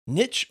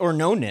Niche or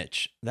no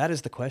niche? That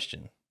is the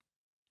question.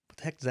 What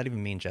the heck does that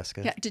even mean,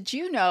 Jessica? Yeah. Did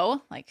you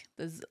know, like,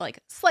 this is like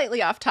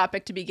slightly off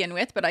topic to begin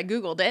with, but I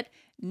Googled it.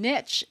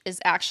 Niche is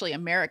actually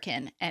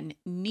American and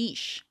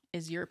niche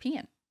is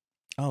European.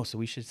 Oh, so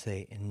we should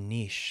say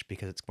niche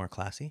because it's more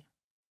classy?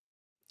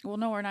 Well,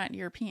 no, we're not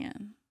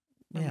European.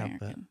 We're Yeah,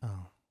 American. but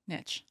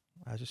Niche.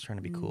 I was just trying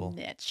to be cool.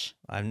 Niche.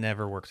 I've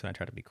never worked when I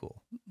try to be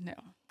cool. No.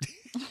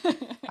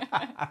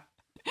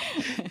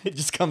 It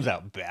just comes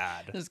out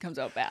bad. This comes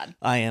out bad.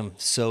 I am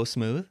so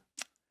smooth.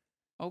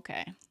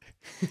 Okay.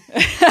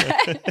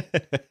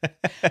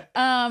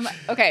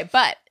 Okay,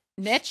 but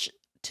niche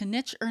to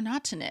niche or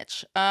not to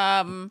niche?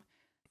 I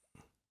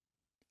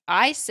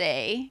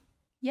say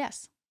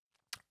yes.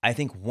 I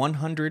think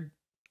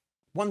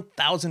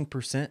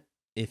 1000%,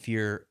 if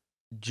you're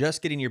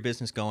just getting your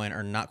business going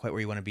or not quite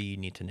where you want to be, you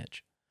need to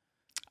niche.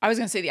 I was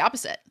going to say the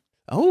opposite.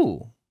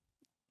 Oh.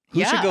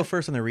 Who should Yeah. go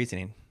first on the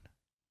reasoning?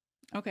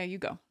 Okay, you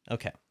go.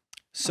 Okay. I'll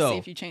So, see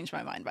if you change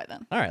my mind by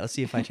then. all right, let's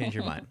see if I change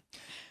your mind.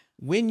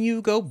 When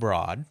you go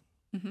broad,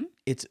 Mhm.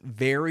 it's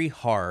very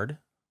hard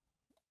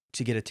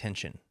to get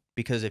attention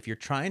because if you're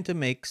trying to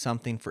make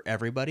something for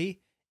everybody,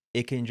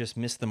 it can just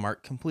miss the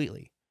mark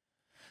completely.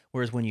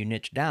 Whereas when you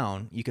niche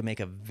down, you can make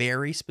a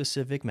very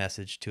specific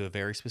message to a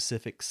very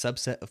specific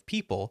subset of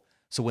people.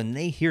 So when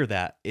they hear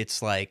that,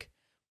 it's like,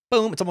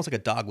 boom, it's almost like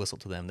a dog whistle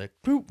to them.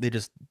 They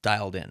just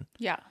dialed in.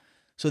 Yeah.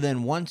 So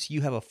then once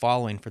you have a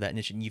following for that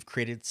niche and you've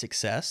created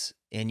success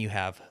and you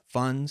have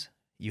funds,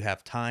 you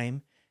have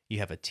time, you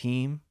have a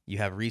team, you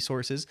have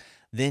resources,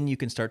 then you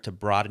can start to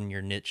broaden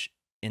your niche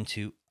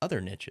into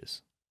other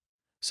niches.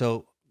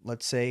 So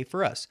let's say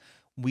for us,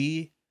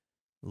 we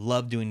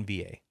love doing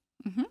VA.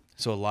 Mhm.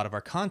 So a lot of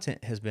our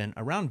content has been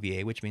around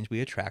VA, which means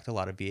we attract a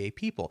lot of VA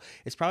people.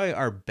 It's probably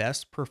our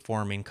best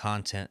performing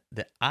content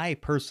that I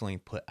personally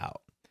put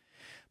out.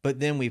 But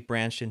then we've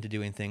branched into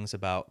doing things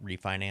about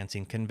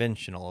refinancing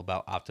conventional,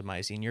 about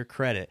optimizing your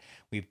credit.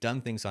 We've done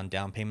things on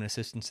down payment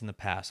assistance in the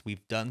past.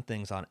 We've done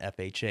things on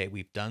FHA.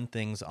 We've done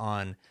things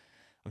on,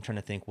 I'm trying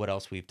to think what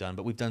else we've done,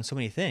 but we've done so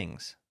many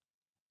things.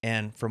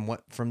 And from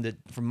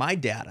my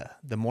data,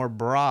 the more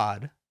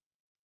broad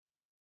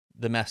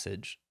the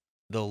message,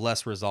 the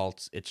less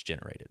results it's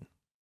generated.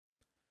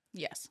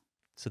 Yes.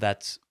 So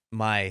that's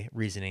my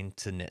reasoning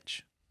to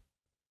niche.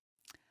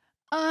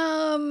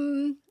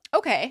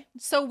 Okay.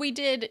 So we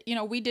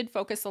did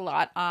focus a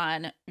lot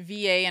on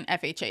VA and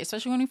FHA,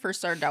 especially when we first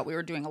started out. We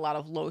were doing a lot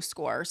of low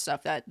score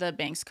stuff that the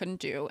banks couldn't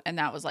do, and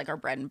that was like our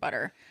bread and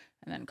butter.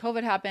 And then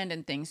COVID happened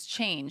and things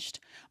changed.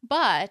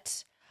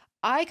 But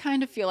I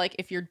kind of feel like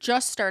if you're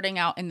just starting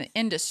out in the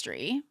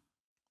industry,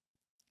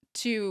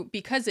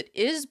 because it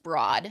is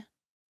broad,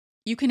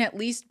 you can at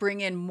least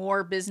bring in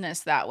more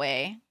business that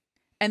way.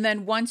 And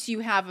then once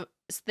you have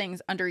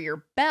things under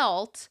your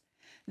belt,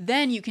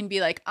 then you can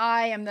be like,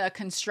 I am the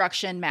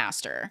construction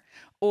master,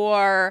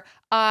 or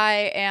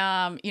I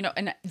am,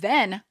 and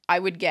then I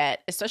would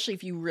get, especially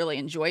if you really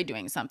enjoy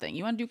doing something,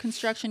 you want to do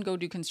construction, go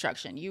do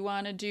construction. You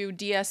want to do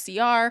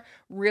DSCR,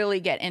 really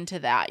get into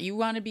that. You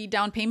want to be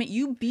down payment,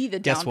 you be the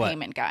Guess down what?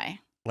 payment guy.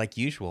 Like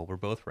usual, we're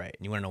both right.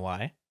 And you want to know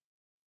why?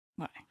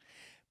 Why?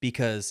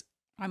 Because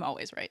I'm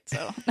always right.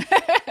 So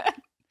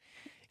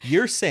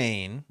you're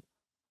saying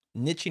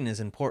niching is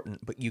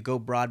important, but you go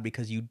broad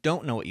because you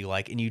don't know what you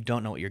like and you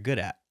don't know what you're good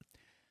at.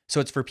 So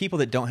it's for people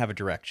that don't have a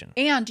direction.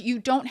 And you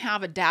don't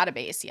have a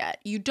database yet.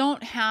 You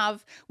don't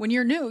have, when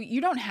you're new,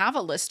 you don't have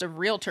a list of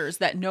realtors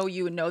that know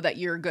you and know that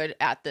you're good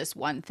at this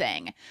one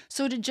thing.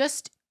 So to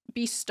just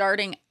be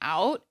starting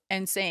out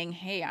and saying,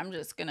 hey, I'm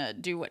just going to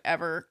do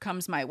whatever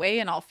comes my way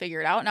and I'll figure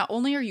it out. Not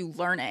only are you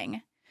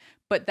learning,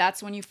 but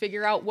that's when you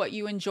figure out what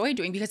you enjoy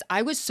doing. Because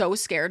I was so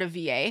scared of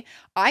VA.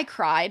 I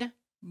cried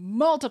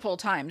multiple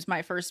times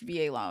my first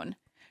VA loan.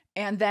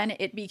 And then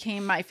it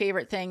became my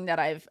favorite thing that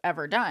I've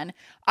ever done.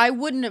 I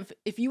wouldn't have,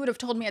 if you would have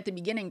told me at the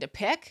beginning to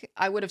pick,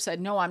 I would have said,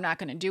 no, I'm not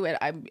going to do it.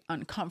 I'm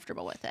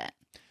uncomfortable with it.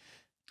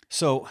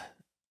 So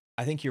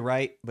I think you're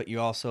right, but you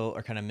also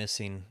are kind of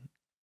missing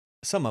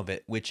some of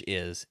it, which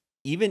is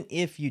even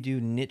if you do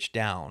niche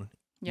down,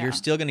 you're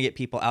still going to get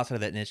people outside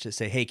of that niche that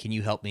say, hey, can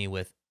you help me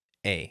with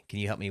A? Can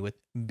you help me with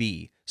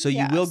B? So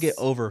you will get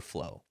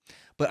overflow.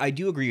 But I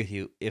do agree with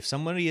you. If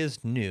somebody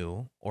is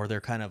new or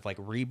they're kind of like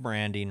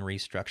rebranding,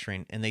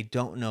 restructuring, and they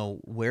don't know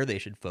where they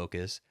should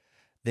focus,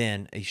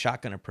 then a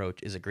shotgun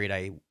approach is a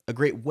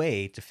great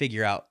way to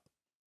figure out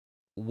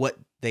what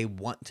they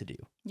want to do.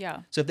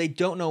 Yeah. So if they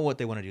don't know what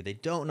they want to do, they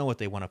don't know what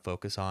they want to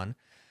focus on,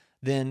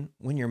 then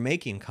when you're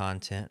making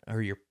content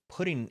or you're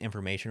putting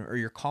information or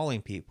you're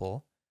calling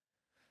people,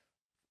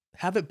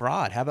 have it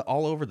broad, have it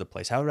all over the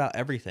place, have it about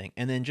everything,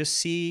 and then just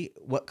see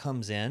what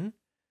comes in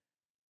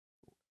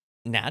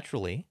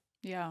naturally.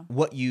 Yeah.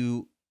 What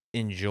you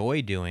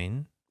enjoy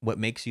doing, what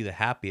makes you the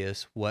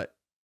happiest, what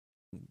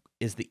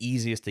is the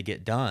easiest to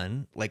get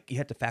done. Like you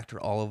have to factor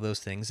all of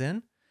those things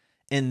in.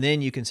 And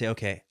then you can say,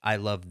 okay, I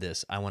love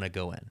this. I want to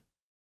go in.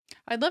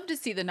 I'd love to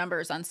see the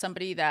numbers on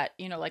somebody that,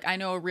 like I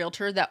know a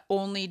realtor that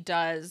only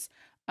does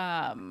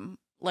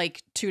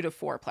like 2 to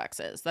 4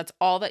 plexes. That's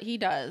all that he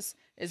does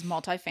is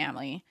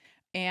multifamily.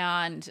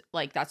 And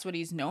like, that's what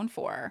he's known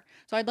for.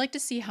 So I'd like to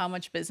see how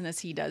much business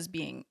he does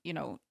being,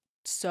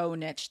 so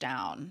niche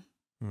down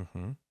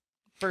Mm-hmm.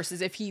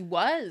 versus if he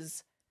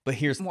was But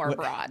here's more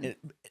broad.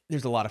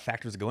 There's a lot of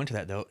factors that go into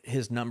that, though.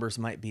 His numbers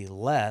might be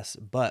less,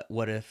 but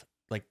what if,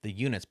 like the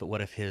units, but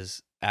what if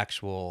his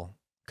actual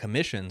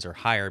commissions are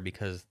higher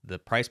because the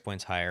price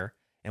point's higher?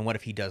 And what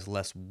if he does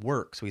less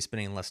work, so he's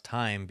spending less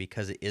time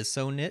because it is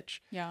so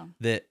niche Yeah.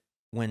 that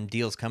when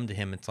deals come to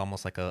him, it's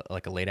almost like a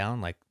lay down,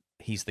 like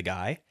he's the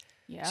guy.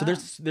 Yeah. So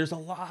there's a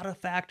lot of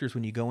factors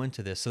when you go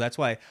into this. So that's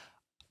why,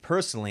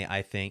 personally,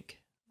 I think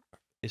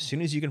as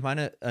soon as you can find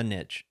a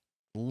niche,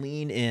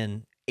 lean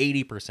in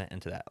 80%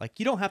 into that. Like,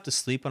 you don't have to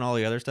sleep on all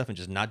the other stuff and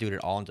just not do it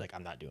at all and be like,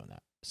 I'm not doing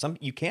that.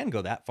 You can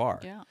go that far.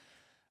 Yeah.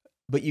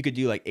 But you could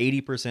do like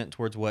 80%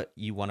 towards what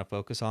you want to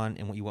focus on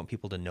and what you want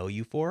people to know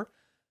you for.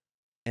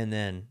 And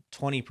then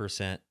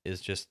 20%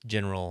 is just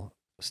general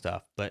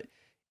stuff. But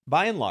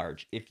by and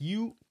large, if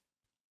you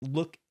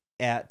look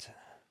at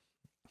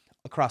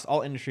across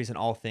all industries and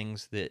all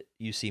things that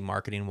you see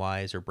marketing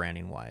wise or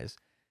branding wise,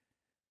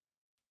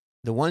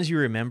 the ones you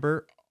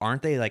remember,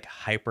 aren't they like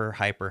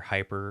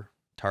hyper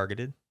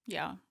targeted?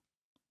 Yeah.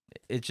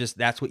 It's just,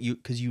 that's what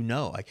because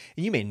like,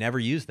 and you may never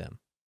use them,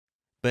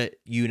 but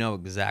you know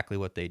exactly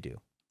what they do.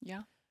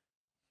 Yeah.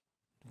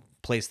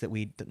 Place that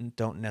we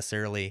don't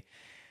necessarily,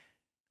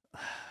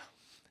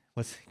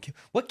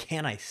 what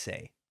can I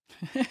say?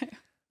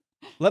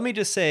 Let me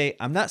just say,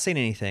 I'm not saying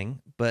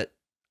anything, but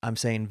I'm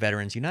saying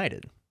Veterans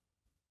United.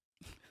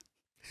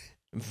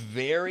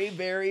 Very,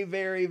 very,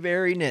 very,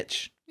 very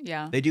niche.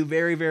 Yeah. They do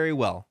very, very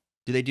well.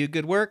 Do they do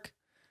good work?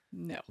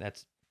 No.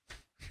 That's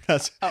Oh.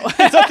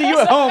 it's up to you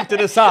at home to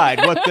decide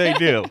what they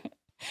do.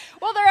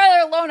 Well, there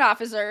are other loan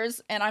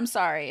officers, and I'm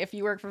sorry, if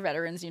you work for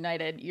Veterans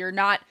United, you're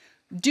not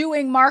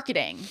doing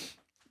marketing.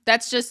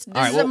 That's just this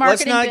All right, is well, a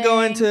marketing let's not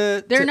go thing.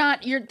 into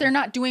They're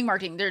not doing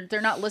marketing.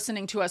 They're not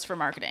listening to us for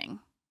marketing.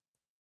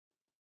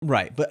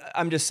 Right, but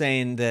I'm just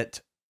saying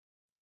that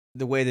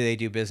the way that they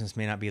do business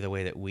may not be the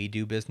way that we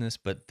do business,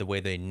 but the way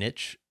they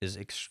niche is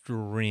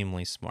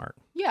extremely smart.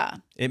 Yeah.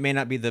 It may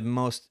not be the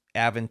most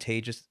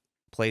advantageous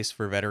place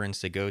for veterans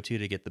to go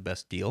to get the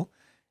best deal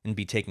and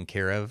be taken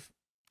care of.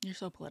 You're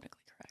so politically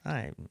correct.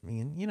 I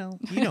mean, you know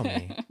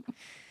me.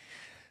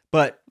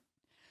 But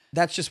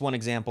that's just one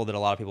example that a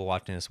lot of people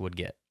watching this would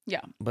get.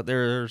 Yeah. But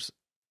there's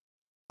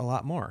a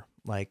lot more.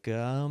 Like,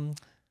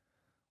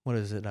 what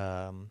is it?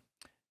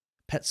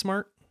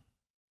 PetSmart.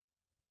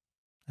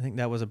 I think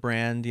that was a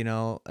brand,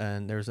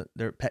 and there's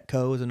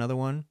Petco is another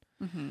one.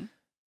 Mm-hmm.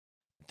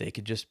 They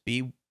could just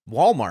be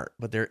Walmart,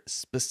 but they're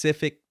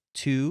specific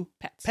to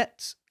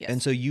pets. Yes.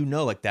 And so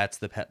like that's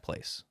the pet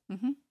place.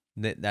 Mm-hmm.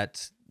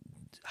 That's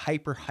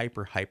hyper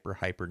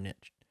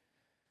niche.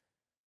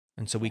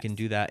 And so we can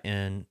do that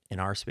in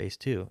our space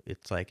too.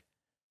 It's like,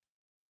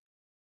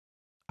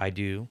 I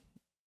do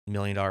 $1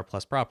 million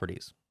plus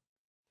properties.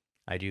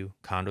 I do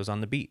condos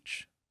on the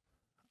beach.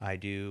 I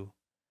do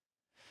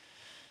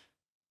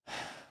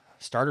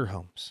starter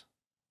homes.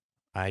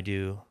 I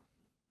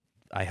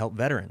help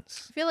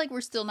veterans. I feel like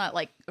we're still not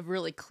like a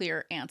really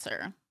clear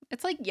answer.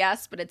 It's like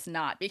yes, but it's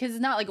not, because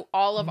it's not like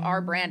all of our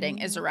branding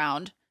is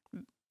around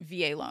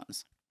VA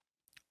loans.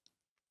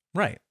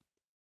 Right.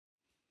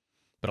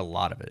 But a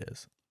lot of it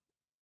is.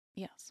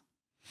 Yes.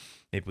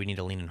 Maybe we need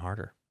to lean in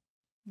harder.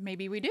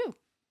 Maybe we do.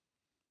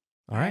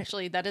 All right.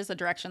 Actually, that is a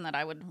direction that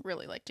I would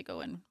really like to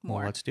go in more.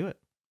 Well, let's do it.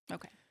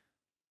 Okay.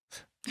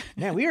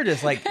 Man, we are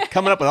just like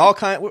coming up with all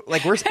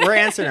like we're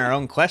answering our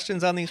own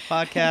questions on these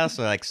podcasts,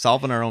 or like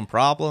solving our own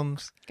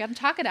problems. Got to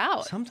talk it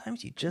out.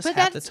 Sometimes you just But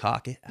have to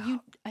talk it out.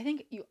 I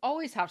think you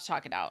always have to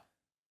talk it out,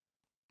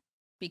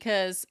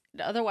 because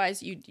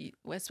otherwise you,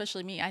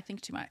 especially me, I think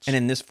too much. And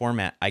in this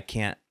format, I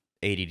can't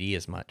ADD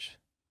as much.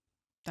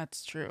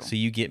 That's true. So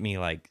you get me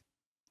like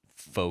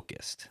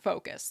focused.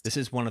 Focused. This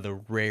is one of the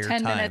rare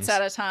 10 times. minutes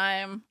at a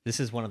time. This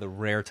is one of the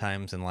rare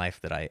times in life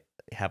that I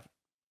have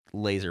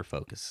laser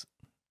focus.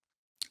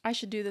 I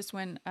should do this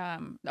when,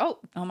 oh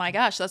my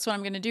gosh, that's what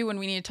I'm going to do when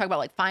we need to talk about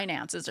like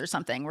finances or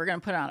something. We're going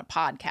to put it on a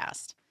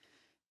podcast.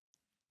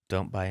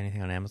 Don't buy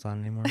anything on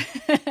Amazon anymore.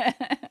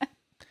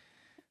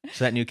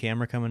 So that new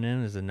camera coming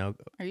in is a no.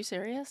 Are you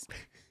serious?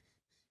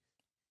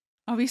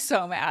 I'll be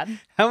so mad.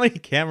 How many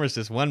cameras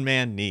does one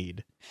man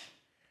need?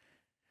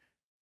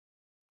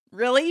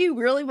 Really? You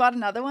really bought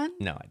another one?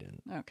 No, I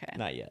didn't. Okay.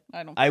 Not yet.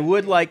 I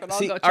would like, but I'll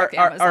see, go check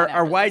our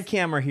Amazon wide after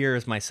camera here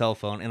is my cell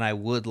phone, and I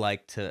would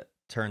like to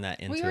turn that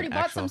into we already an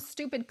bought actual. some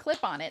stupid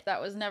clip on it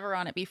that was never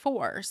on it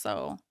before,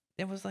 so.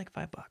 It was like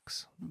 $5.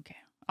 Okay.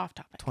 Off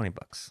topic.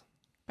 $20.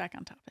 Back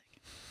on topic.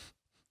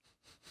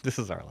 This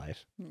is our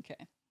life.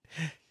 Okay.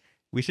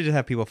 We should just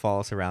have people follow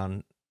us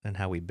around and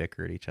how we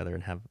bicker at each other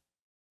and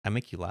I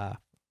make you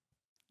laugh.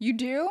 You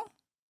do?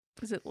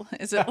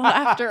 Is it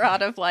laughter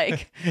out of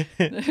like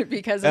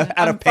because out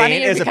I'm of pain?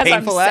 funny, Is it because I'm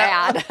painful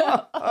laugh?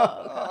 sad?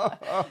 Oh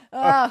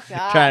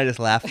God. Trying to just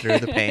laugh through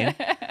the pain.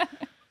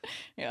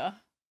 Yeah.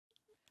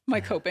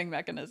 My coping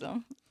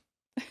mechanism.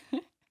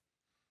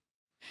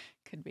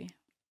 Could be.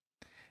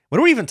 What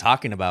are we even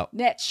talking about?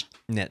 Niche.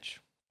 Niche.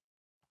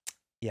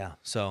 Yeah.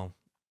 So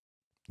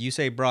you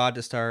say broad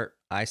to start.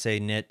 I say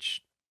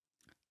niche.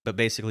 But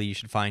basically, you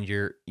should find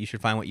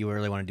what you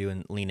really want to do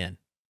and lean in.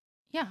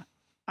 Yeah.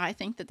 I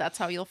think that's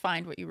how you'll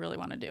find what you really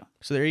want to do.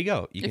 So there you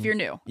go. If you're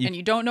new and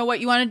you don't know what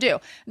you want to do.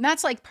 And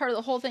that's like part of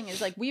the whole thing is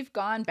like we've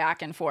gone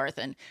back and forth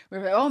and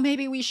we're like, oh,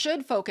 maybe we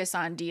should focus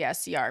on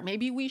DSCR.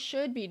 Maybe we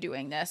should be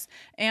doing this.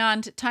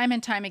 And time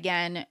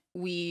again,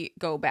 we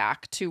go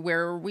back to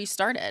where we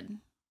started.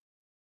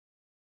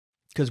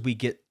 Because we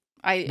get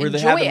I where they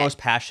enjoy have the it. most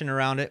passion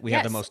around it. We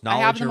have the Yes, most I have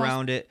knowledge the most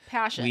around it.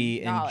 passion, We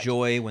knowledge.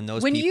 enjoy when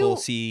those When people you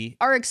see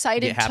are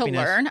excited get to happiness.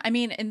 learn. I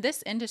mean, in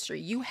this industry,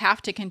 you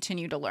have to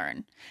continue to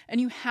learn and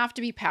you have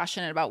to be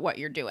passionate about what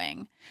you're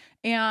doing.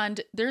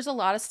 And there's a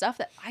lot of stuff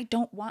that I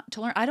don't want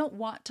to learn. I don't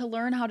want to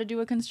learn how to do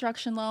a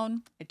construction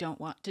loan. I don't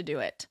want to do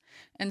it.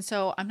 And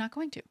so I'm not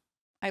going to.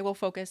 I will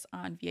focus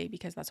on VA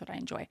because that's what I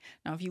enjoy.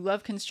 Now, if you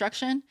love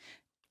construction,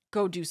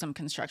 go do some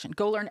construction.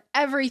 Go learn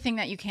everything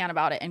that you can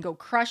about it and go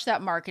crush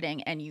that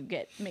marketing and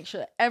make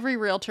sure that every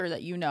realtor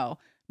that you know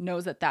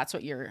knows that that's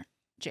what your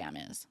jam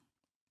is.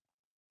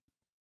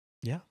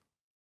 Yeah.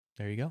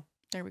 There you go.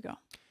 There we go.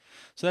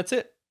 So that's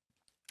it.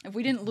 If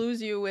we didn't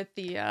lose you with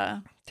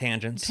the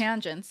Tangents.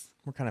 tangents,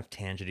 We're kind of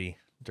tangenty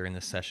during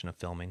this session of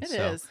filming. it so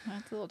is.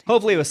 It's a little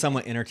hopefully it tangent. was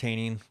somewhat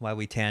entertaining while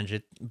we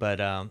tangent. But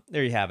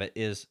there you have it.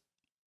 Is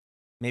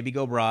maybe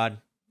go broad,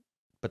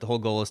 but the whole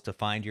goal is to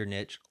find your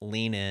niche,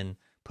 lean in,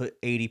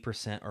 put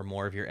 80% or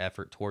more of your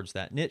effort towards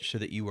that niche so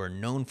that you are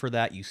known for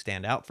that. You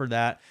stand out for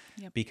that.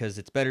 Yep. Because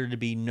it's better to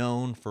be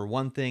known for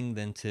one thing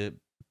than to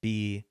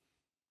be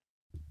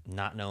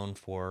not known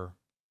for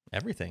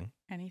everything.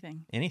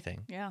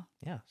 Anything. Yeah.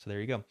 Yeah. So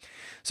there you go.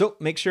 So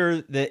make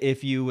sure that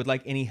if you would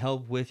like any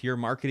help with your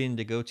marketing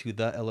to go to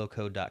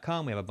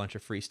thelocode.com. We have a bunch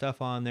of free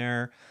stuff on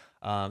there.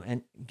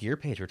 And Gear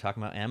Page, we're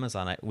talking about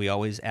Amazon. We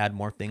always add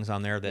more things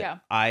on there that Yeah.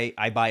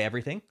 I buy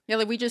everything. Yeah,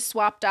 like we just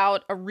swapped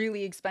out a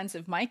really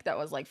expensive mic that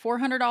was like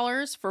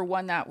 $400 for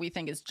one that we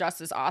think is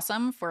just as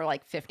awesome for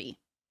like $50.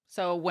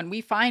 So when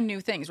we find new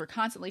things, we're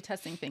constantly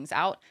testing things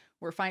out.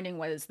 We're finding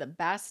what is the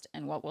best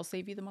and what will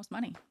save you the most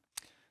money.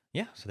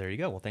 Yeah. So there you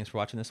go. Well, thanks for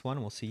watching this one,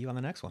 and we'll see you on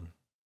the next one.